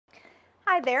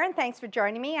Hi there, and thanks for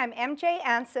joining me. I'm MJ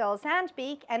Ansel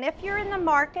Zandbeek, and if you're in the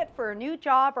market for a new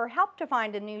job or help to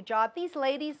find a new job, these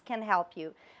ladies can help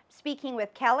you. Speaking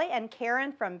with Kelly and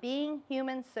Karen from Being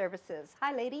Human Services.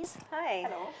 Hi, ladies. Hi.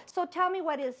 Hello. So tell me,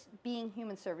 what is Being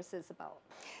Human Services about?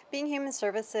 Being Human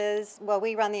Services, well,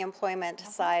 we run the employment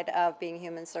side of Being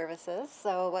Human Services.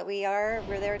 So what we're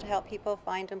there to help people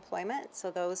find employment.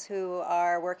 So those who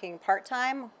are working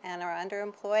part-time and are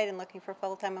underemployed and looking for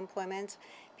full-time employment,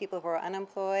 people who are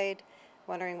unemployed,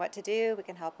 wondering what to do, we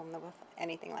can help them with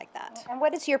anything like that. And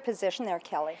what is your position there,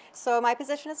 Kelly? So my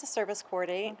position is a service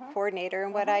coordinator,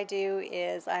 and what I do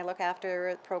is I look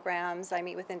after programs. I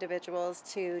meet with individuals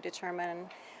to determine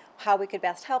how we could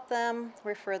best help them,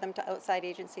 refer them to outside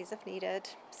agencies if needed,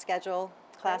 schedule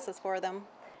classes for them.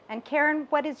 And Karen,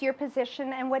 what is your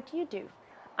position and what do you do?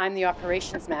 I'm the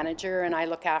operations manager, and I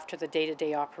look after the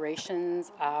day-to-day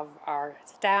operations of our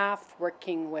staff,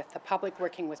 working with the public,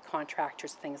 working with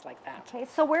contractors, things like that. Okay,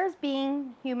 so where's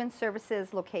Being Human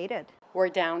Services located? We're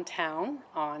downtown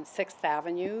on 6th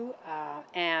Avenue,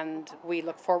 and we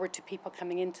look forward to people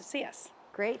coming in to see us.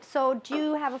 Great. So do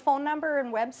you have a phone number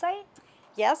and website?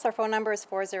 Yes, our phone number is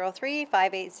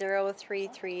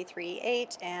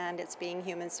 403-580-3338, and it's Being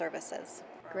Human Services.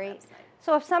 Great.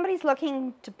 So if somebody's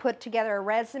looking to put together a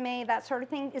resume, that sort of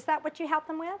thing, is that what you help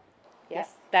them with?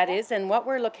 Yes, that is. And what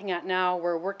we're looking at now,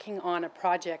 we're working on a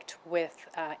project with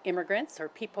immigrants or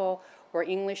people where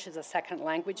English is a second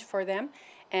language for them.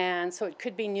 And so it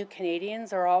could be new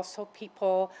Canadians or also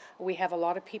people, we have a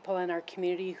lot of people in our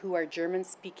community who are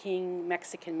German-speaking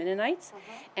Mexican Mennonites.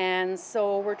 And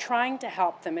so we're trying to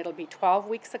help them. It'll be 12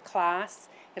 weeks of class.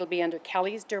 It'll be under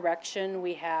Kelly's direction.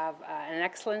 We have an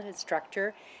excellent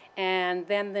instructor. And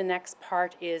then the next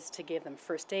part is to give them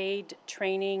first aid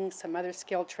training, some other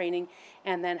skill training,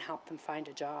 and then help them find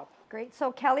a job. Great.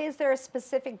 So Kelly, is there a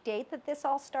specific date that this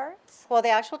all starts? Well, the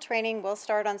actual training will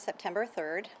start on September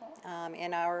 3rd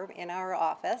in our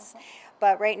office,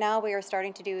 but right now we are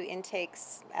starting to do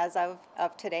intakes as of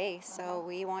today, so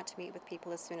we want to meet with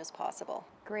people as soon as possible.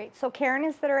 Great. So Karen,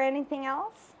 is there anything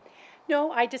else?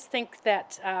 No, I just think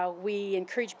that we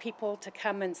encourage people to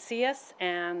come and see us,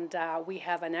 and we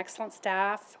have an excellent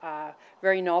staff,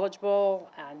 very knowledgeable,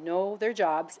 know their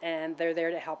jobs, and they're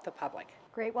there to help the public.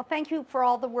 Great. Well, thank you for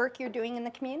all the work you're doing in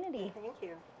the community. Thank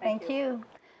you. Thank you.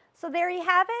 So there you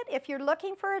have it. If you're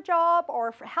looking for a job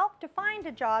or for help to find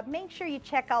a job, make sure you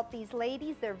check out these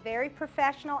ladies. They're very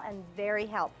professional and very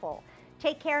helpful.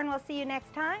 Take care, and we'll see you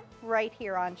next time right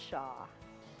here on Shaw.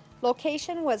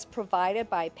 Location was provided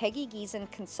by Peggy Giesen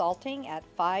Consulting at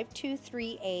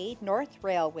 523A North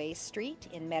Railway Street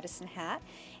in Medicine Hat,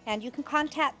 and you can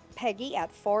contact Peggy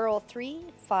at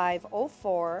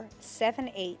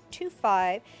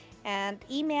 403-504-7825 and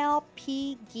email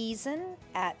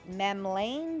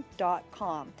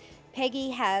pgiesen@memlane.com.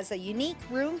 Peggy has a unique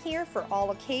room here for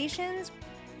all occasions.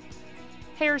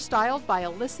 Hair styled by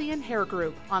Elysian Hair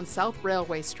Group on South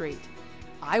Railway Street.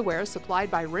 Eyewear supplied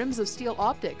by Rims of Steel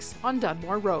Optics on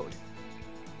Dunmore Road.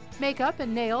 Makeup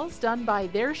and nails done by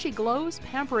There She Glows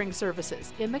Pampering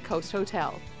Services in the Coast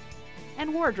Hotel.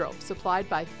 And wardrobe supplied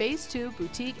by Phase 2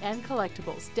 Boutique and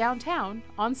Collectibles downtown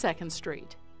on 2nd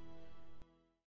Street.